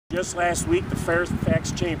Just last week, the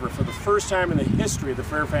Fairfax Chamber, for the first time in the history of the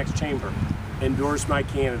Fairfax Chamber, endorsed my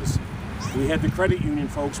candidacy. We had the credit union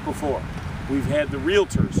folks before. We've had the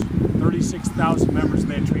Realtors, 36,000 members of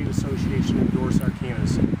that trade association, endorse our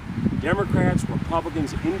candidacy. Democrats,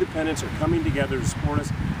 Republicans, Independents are coming together to support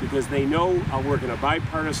us because they know I'll work in a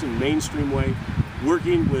bipartisan, mainstream way,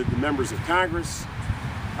 working with the members of Congress,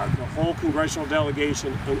 the whole congressional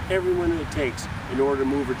delegation, and everyone it takes in order to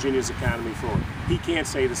move Virginia's economy forward. He can't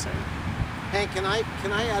say the same. Hank, can I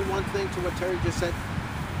add one thing to what Terry just said?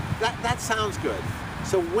 That sounds good.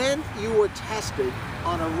 So when you were tested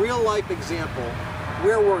on a real-life example,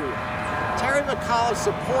 where were you? Terry McAuliffe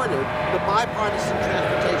supported the bipartisan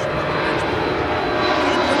transportation bill.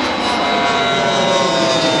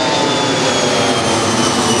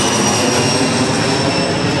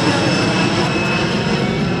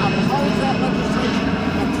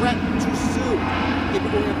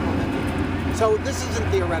 So this isn't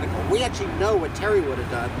theoretical. We actually know what Terry would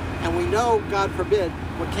have done, and we know, God forbid,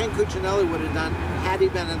 what Ken Cuccinelli would have done had he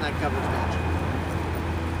been in that governor's mansion.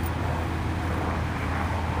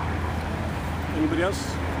 Anybody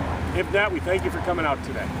else? If not, we thank you for coming out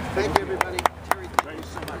today. Thank you, everybody. Terry, thank you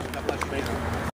so much. God bless you. Thank you.